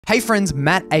Hey friends,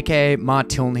 Matt aka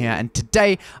Martiln here, and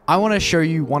today I want to show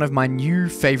you one of my new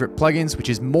favorite plugins, which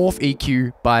is Morph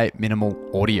EQ by Minimal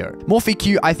Audio. Morph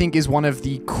EQ I think is one of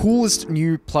the coolest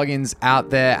new plugins out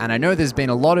there, and I know there's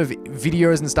been a lot of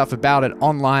videos and stuff about it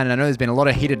online, and I know there's been a lot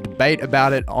of heated debate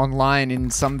about it online in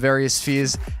some various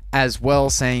spheres as well,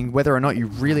 saying whether or not you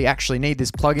really actually need this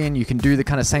plugin. You can do the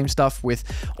kind of same stuff with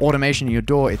automation in your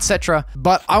DAW, etc.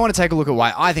 But I want to take a look at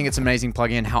why I think it's an amazing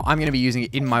plugin, how I'm going to be using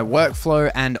it in my workflow,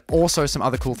 and also some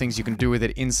other cool things you can do with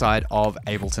it inside of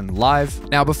Ableton Live.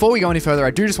 Now, before we go any further,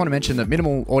 I do just want to mention that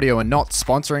Minimal Audio are not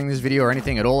sponsoring this video or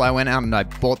anything at all. I went out and I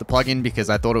bought the plugin because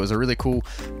I thought it was a really cool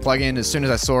plugin. As soon as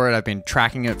I saw it, I've been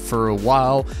tracking it for a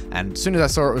while, and as soon as I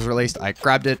saw it was released, I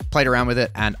grabbed it, played around with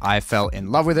it, and I fell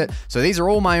in love with it. So these are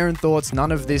all my own thoughts.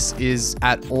 None of this is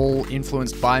at all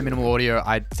influenced by Minimal Audio.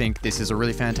 I think this is a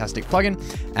really fantastic plugin,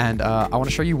 and I want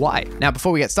to show you why. Now,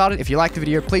 before we get started, if you like the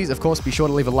video, please, of course, be sure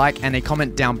to leave a like and a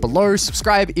comment down below.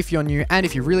 Subscribe if you're new, and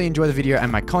if you really enjoy the video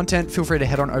and my content, feel free to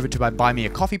head on over to my Buy Me a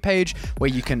Coffee page,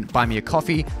 where you can buy me a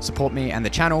coffee, support me and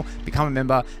the channel, become a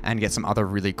member, and get some other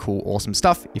really cool, awesome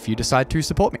stuff if you decide to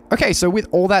support me. Okay, so with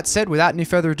all that said, without any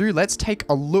further ado, let's take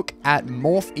a look at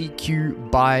Morph EQ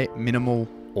by Minimal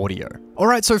Audio.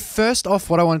 Alright, so first off,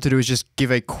 what I wanted to do is just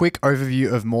give a quick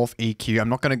overview of Morph EQ. I'm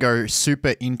not going to go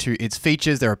super into its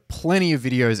features. There are plenty of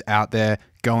videos out there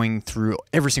going through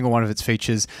every single one of its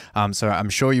features, so I'm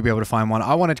sure you'll be able to find one.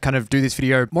 I wanted to kind of do this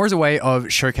video more as a way of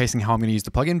showcasing how I'm going to use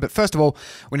the plugin, but first of all,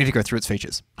 we need to go through its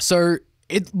features. So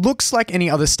it looks like any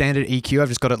other standard EQ. I've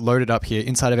just got it loaded up here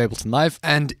inside of Ableton Live,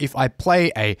 and if I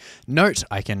play a note,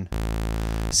 I can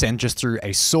send just through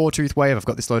a sawtooth wave. I've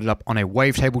got this loaded up on a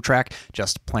wavetable track,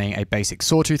 just playing a basic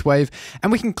sawtooth wave, and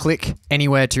we can click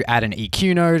anywhere to add an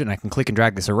EQ node, and I can click and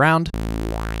drag this around,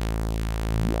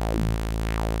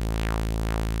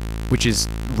 which is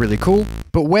really cool.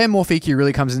 But where Morph EQ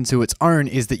really comes into its own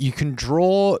is that you can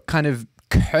draw kind of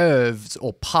curves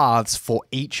or paths for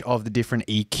each of the different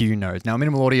EQ nodes. Now,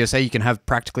 Minimal Audio say you can have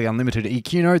practically unlimited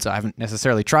EQ nodes. I haven't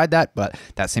necessarily tried that, but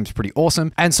that seems pretty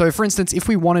awesome. And so, for instance, if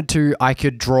we wanted to, I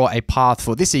could draw a path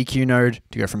for this EQ node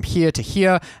to go from here to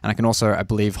here, and I can also, I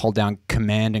believe, hold down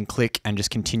Command and click and just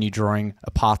continue drawing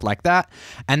a path like that.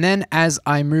 And then as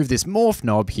I move this morph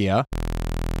knob here,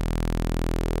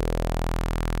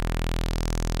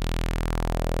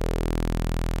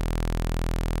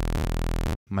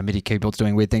 my MIDI keyboard's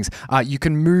doing weird things. You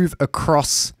can move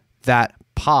across that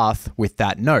path with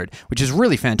that node, which is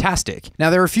really fantastic. Now,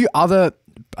 there are a few other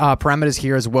parameters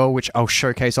here as well, which I'll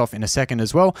showcase off in a second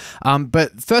as well.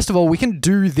 But first of all, we can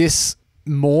do this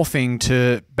morphing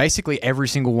to basically every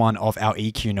single one of our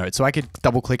EQ nodes. So I could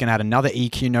double click and add another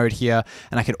EQ node here,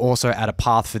 and I could also add a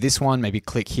path for this one, maybe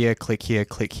click here, click here,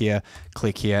 click here,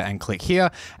 click here, and click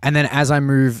here. And then as I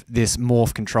move this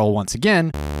morph control once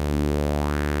again,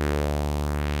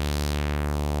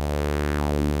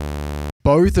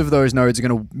 both of those nodes are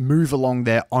going to move along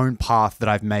their own path that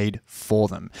I've made for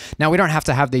them. Now, we don't have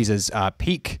to have these as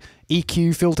peak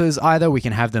EQ filters either. We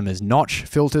can have them as notch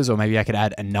filters, or maybe I could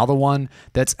add another one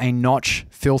that's a notch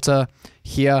filter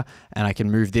here, and I can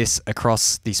move this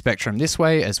across the spectrum this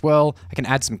way as well. I can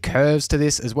add some curves to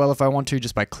this as well if I want to,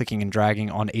 just by clicking and dragging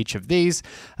on each of these,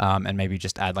 and maybe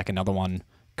just add like another one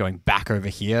going back over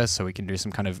here, so we can do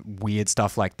some kind of weird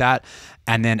stuff like that.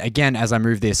 And then again, as I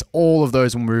move this, all of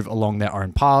those will move along their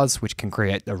own paths, which can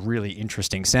create a really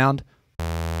interesting sound.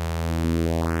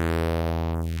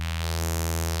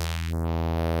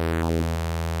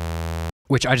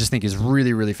 Which I just think is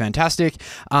really, really fantastic.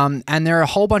 And there are a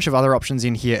whole bunch of other options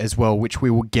in here as well, which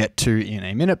we will get to in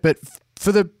a minute. But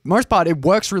for the most part, it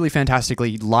works really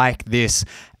fantastically like this,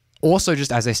 also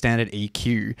just as a standard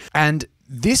EQ. And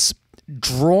this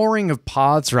drawing of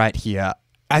paths right here,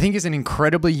 I think, is an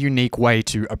incredibly unique way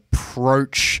to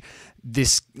approach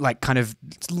this like kind of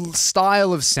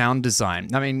style of sound design.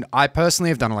 I mean, I personally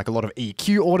have done like a lot of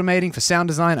EQ automating for sound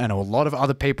design. I know a lot of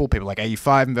other people like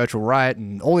AU5 and Virtual Riot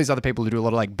and all these other people who do a lot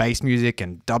of like bass music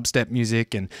and dubstep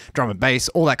music and drum and bass,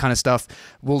 all that kind of stuff,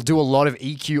 will do a lot of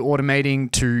EQ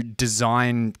automating to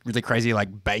design really crazy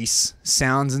like bass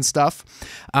sounds and stuff.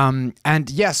 And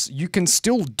yes, you can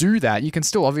still do that. You can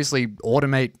still obviously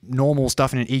automate normal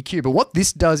stuff in an EQ, but what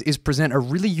this does is present a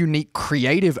really unique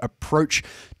creative approach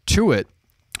to it.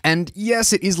 And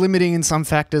yes, it is limiting in some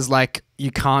factors, like you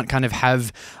can't kind of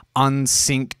have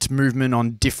unsynced movement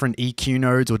on different EQ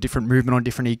nodes or different movement on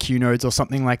different EQ nodes or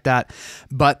something like that.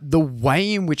 But the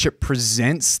way in which it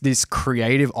presents this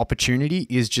creative opportunity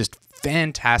is just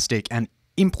fantastic and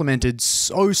implemented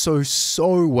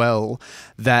so well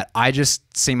that I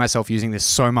just see myself using this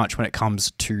so much when it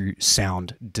comes to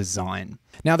sound design.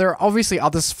 Now, there are obviously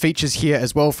other features here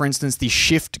as well. For instance, the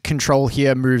shift control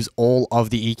here moves all of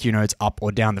the EQ nodes up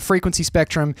or down the frequency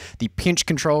spectrum. The pinch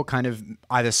control kind of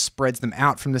either spreads them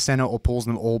out from the center or pulls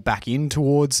them all back in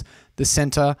towards the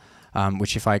center,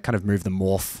 which if I kind of move the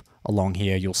morph along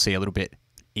here, you'll see a little bit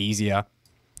easier.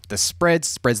 The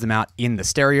spreads them out in the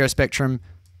stereo spectrum,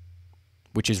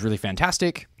 which is really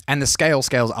fantastic. And the scales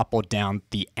up or down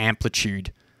the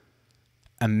amplitude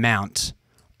amount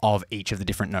of each of the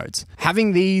different nodes.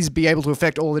 Having these be able to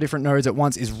affect all the different nodes at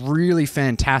once is really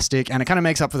fantastic, and it kind of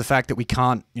makes up for the fact that we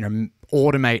can't,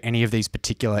 automate any of these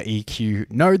particular EQ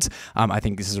nodes. I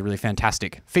think this is a really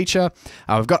fantastic feature.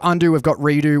 We've got undo, we've got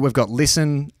redo, we've got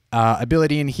listen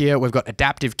ability in here. We've got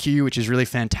adaptive cue, which is really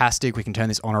fantastic. We can turn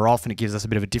this on or off and it gives us a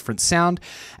bit of a different sound.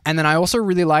 And then I also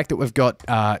really like that we've got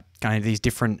kind of these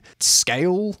different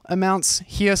scale amounts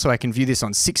here. So I can view this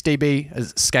on 6 dB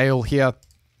as scale here,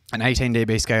 an 18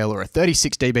 dB scale or a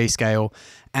 36 dB scale.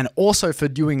 And also for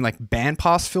doing like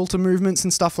bandpass filter movements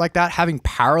and stuff like that, having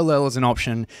parallel as an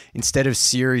option instead of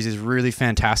series is really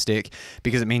fantastic,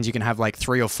 because it means you can have like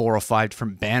 3 or 4 or 5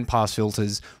 different bandpass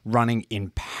filters running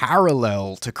in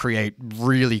parallel to create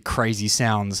really crazy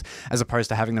sounds, as opposed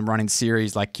to having them run in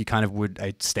series like you kind of would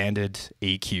a standard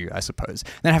EQ, I suppose.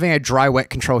 Then having a dry wet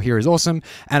control here is awesome.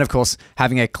 And of course,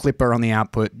 having a clipper on the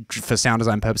output for sound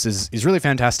design purposes is really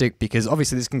fantastic, because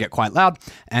obviously this can get quite loud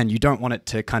and you don't want it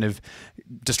to kind of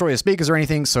destroy your speakers or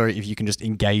anything. So if you can just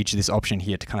engage this option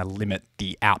here to kind of limit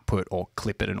the output or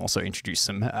clip it, and also introduce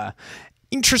some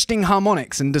interesting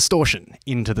harmonics and distortion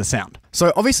into the sound.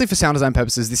 So obviously for sound design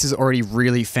purposes, this is already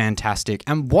really fantastic.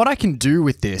 And what I can do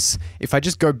with this, if I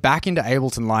just go back into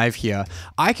Ableton Live here,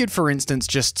 I could, for instance,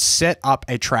 just set up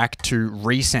a track to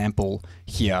resample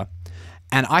here,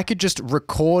 and I could just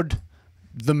record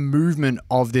the movement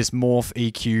of this Morph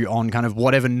EQ on kind of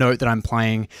whatever note that I'm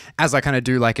playing, as I kind of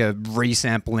do like a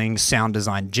resampling sound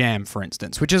design jam, for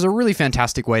instance, which is a really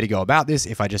fantastic way to go about this.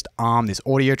 If I just arm this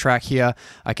audio track here,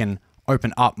 I can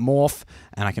open up Morph,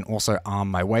 and I can also arm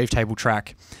my wavetable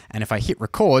track. And if I hit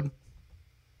record,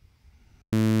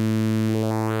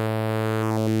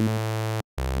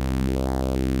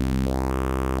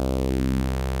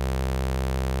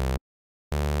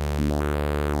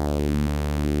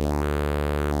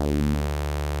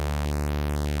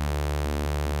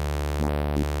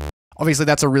 obviously,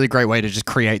 that's a really great way to just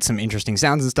create some interesting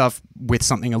sounds and stuff with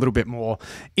something a little bit more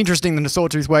interesting than a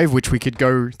sawtooth wave, which we could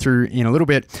go through in a little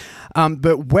bit.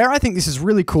 But where I think this is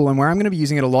really cool, and where I'm going to be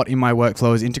using it a lot in my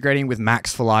workflow, is integrating with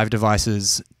Max for Live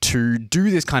devices to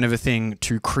do this kind of a thing,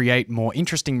 to create more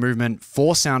interesting movement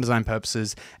for sound design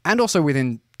purposes, and also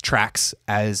within tracks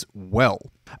as well.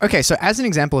 Okay, so as an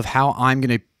example of how I'm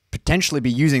going to potentially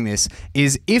be using this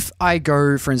is if I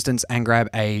go, for instance, and grab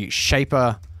a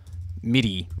shaper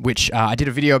MIDI, which I did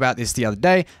a video about this the other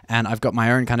day, and I've got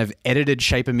my own kind of edited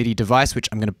shaper MIDI device, which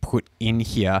I'm going to put in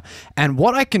here. And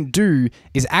what I can do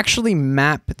is actually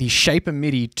map the shaper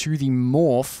MIDI to the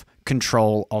morph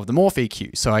control of the Morph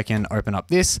EQ. So I can open up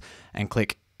this and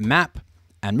click map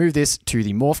and move this to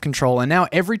the morph control. And now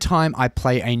every time I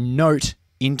play a note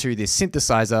into this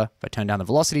synthesizer, if I turn down the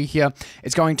velocity here,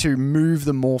 it's going to move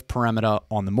the morph parameter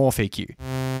on the Morph EQ,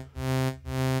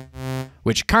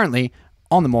 which currently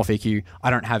on the Morph EQ, I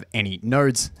don't have any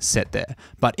nodes set there.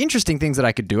 But interesting things that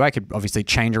I could do, I could obviously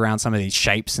change around some of these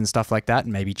shapes and stuff like that,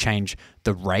 and maybe change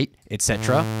the rate,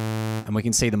 etc. And we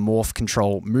can see the morph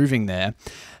control moving there.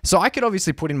 So I could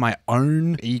obviously put in my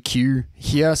own EQ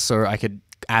here. So I could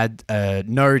add a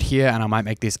node here, and I might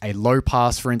make this a low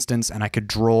pass, for instance, and I could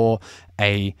draw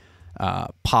a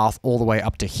path all the way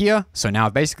up to here. So now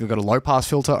I've basically got a low pass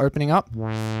filter opening up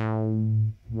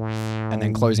and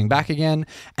then closing back again.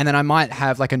 And then I might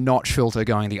have like a notch filter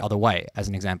going the other way as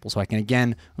an example. So I can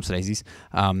again, oops, daisies,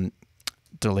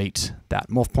 delete that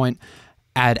morph point,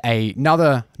 add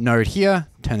another node here,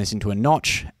 turn this into a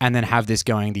notch, and then have this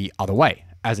going the other way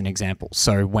as an example.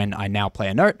 So when I now play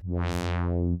a note,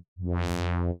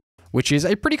 which is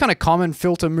a pretty kind of common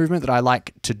filter movement that I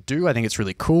like to do. I think it's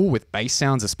really cool with bass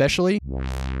sounds especially.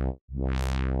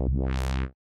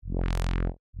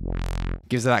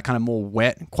 Gives it that kind of more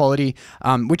wet quality,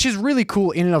 which is really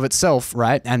cool in and of itself,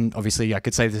 right? And obviously I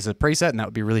could say this is a preset and that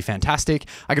would be really fantastic.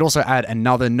 I could also add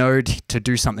another node to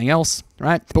do something else,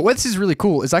 right? But what this is really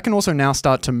cool is I can also now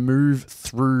start to move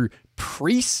through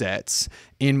presets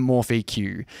in Morph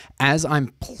EQ as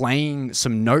I'm playing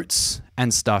some notes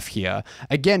and stuff here,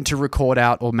 again, to record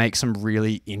out or make some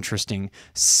really interesting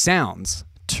sounds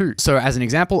too. So as an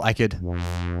example, I could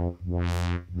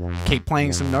keep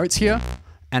playing some notes here,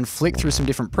 and flick through some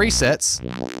different presets,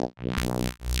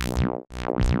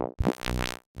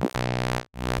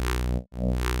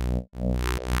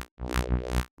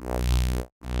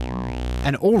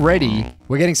 and already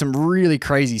we're getting some really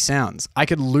crazy sounds. I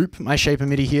could loop my shaper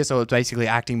MIDI here, so it's basically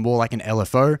acting more like an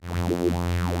LFO.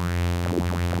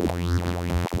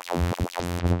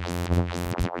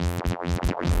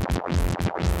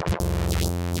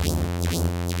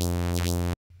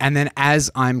 And then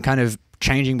as I'm kind of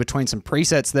changing between some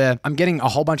presets there, I'm getting a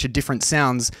whole bunch of different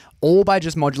sounds, all by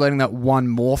just modulating that one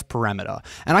morph parameter.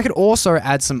 And I could also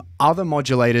add some other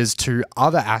modulators to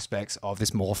other aspects of this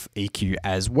Morph EQ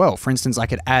as well. For instance, I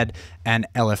could add an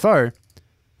LFO,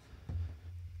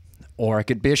 or it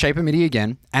could be a shaper MIDI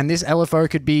again, and this LFO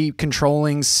could be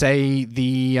controlling, say,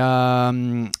 the, I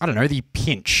don't know, the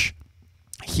pinch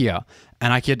here.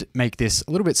 And I could make this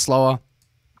a little bit slower,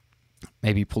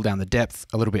 maybe pull down the depth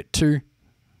a little bit too.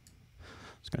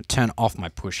 Just going to turn off my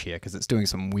push here because it's doing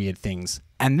some weird things.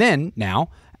 And then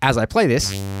now, as I play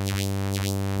this,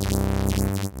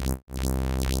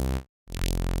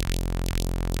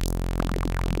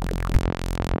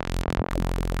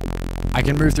 I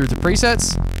can move through the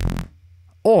presets,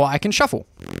 or I can shuffle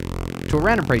to a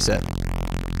random preset.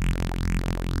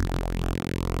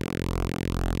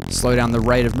 Slow down the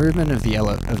rate of movement of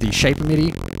the shaper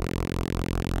MIDI.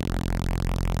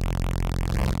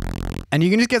 And you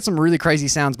can just get some really crazy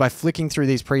sounds by flicking through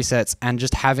these presets and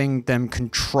just having them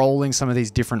controlling some of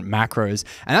these different macros.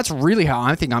 And that's really how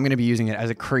I think I'm going to be using it, as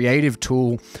a creative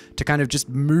tool to kind of just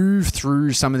move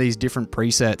through some of these different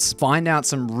presets, find out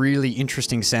some really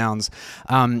interesting sounds,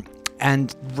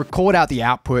 and record out the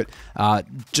output.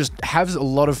 Just have a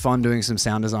lot of fun doing some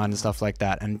sound design and stuff like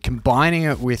that, and combining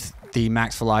it with the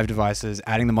Max for Live devices,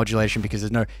 adding the modulation, because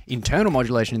there's no internal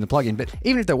modulation in the plugin. But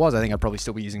even if there was, I think I'd probably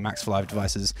still be using Max for Live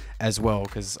devices as well,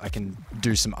 because I can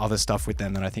do some other stuff with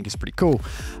them that I think is pretty cool.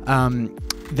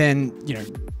 Then, you know,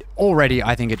 already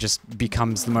I think it just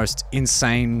becomes the most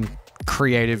insane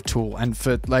creative tool. And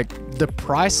for like the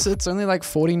price, it's only like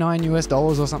 $49 US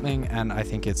or something, and I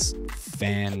think it's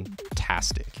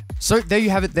fantastic. So there you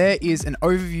have it. There is an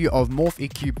overview of Morph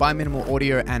EQ by Minimal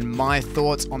Audio and my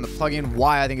thoughts on the plugin,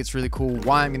 why I think it's really cool,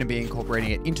 why I'm going to be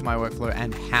incorporating it into my workflow,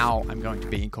 and how I'm going to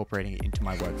be incorporating it into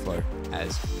my workflow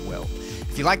as well.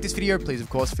 If you like this video, please,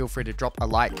 of course, feel free to drop a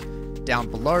like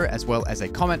down below, as well as a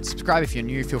comment. Subscribe if you're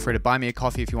new. Feel free to buy me a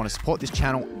coffee if you want to support this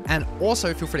channel. And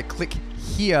also feel free to click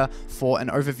here for an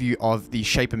overview of the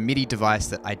shaper MIDI device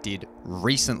that I did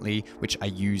recently, which I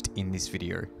used in this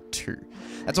video too.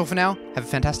 That's all for now. Have a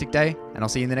fantastic day, and I'll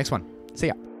see you in the next one. See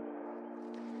ya.